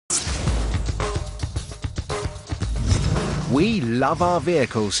We love our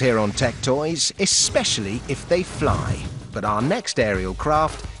vehicles here on Tech Toys, especially if they fly. But our next aerial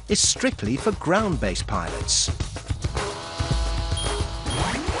craft is strictly for ground-based pilots.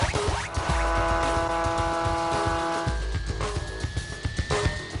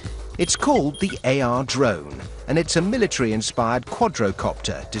 It's called the AR drone, and it's a military-inspired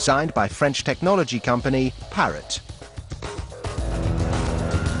quadrocopter designed by French technology company Prin.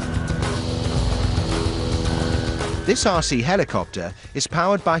 This RC helicopter is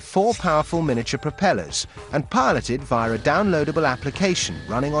powered by 4 powerful miniature propellers and piloted via a downloadable application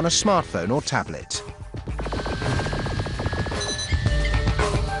running on a smartphone or tablet.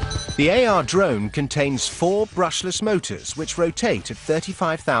 The AR drone contains 4 brushless motors which rotate at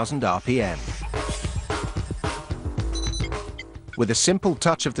 35,000 RPM. With a simple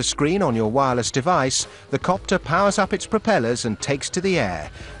touch of the screen on your wireless device, the copter powers up its propellers and takes to the air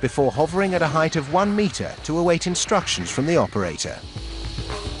before hovering at a height of 1 meter to await instructions from the operator.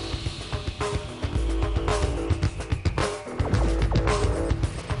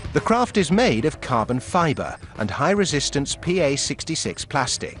 The craft is made of carbon fiber and high-resistance PA66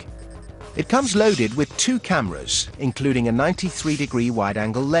 plastic. It comes loaded with 2 cameras, including a 93-degree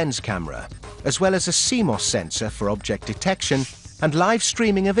wide-angle lens camera, as well as a CMOS sensor for object detection and live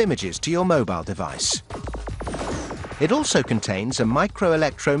streaming of images to your mobile device. It also contains a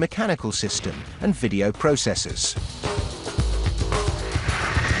micro-electromechanical system and video processors.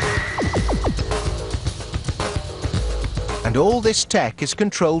 And all this tech is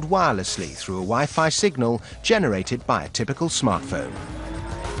controlled wirelessly through a Wi-Fi signal generated by a typical smartphone.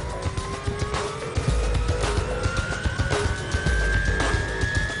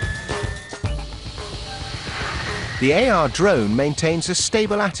 The AR drone maintains a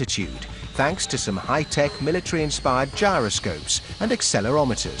stable attitude thanks to some high-tech military-inspired gyroscopes and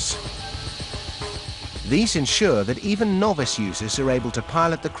accelerometers. These ensure that even novice users are able to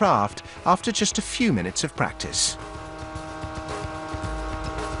pilot the craft after just a few minutes of practice.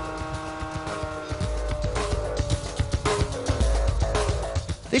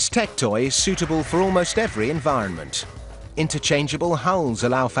 This tech toy is suitable for almost every environment. Interchangeable hulls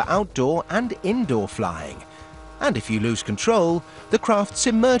allow for outdoor and indoor flying. And if you lose control, the craft's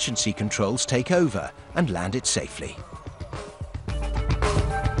emergency controls take over and land it safely.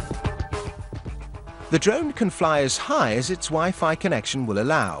 The drone can fly as high as its Wi-Fi connection will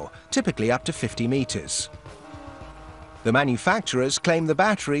allow, typically up to 50 meters. The manufacturers claim the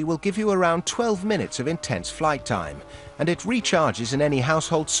battery will give you around 12 minutes of intense flight time, and it recharges in any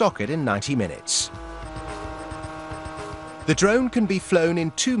household socket in 90 minutes. The drone can be flown in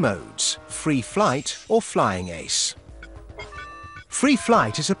 2 modes, free flight or flying ace. Free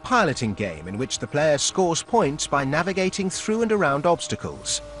flight is a piloting game in which the player scores points by navigating through and around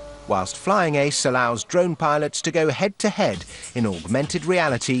obstacles, whilst flying ace allows drone pilots to go head-to-head in augmented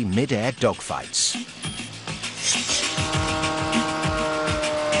reality mid-air dogfights.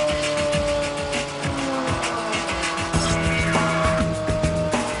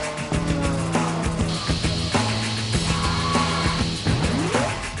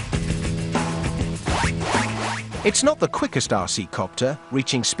 It's not the quickest RC copter,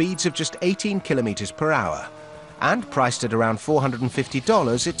 reaching speeds of just 18 kilometers per hour. And priced at around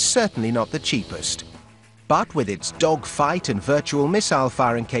 $450, it's certainly not the cheapest. But with its dogfight and virtual missile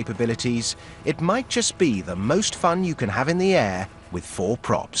firing capabilities, it might just be the most fun you can have in the air with 4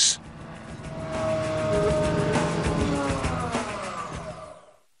 props.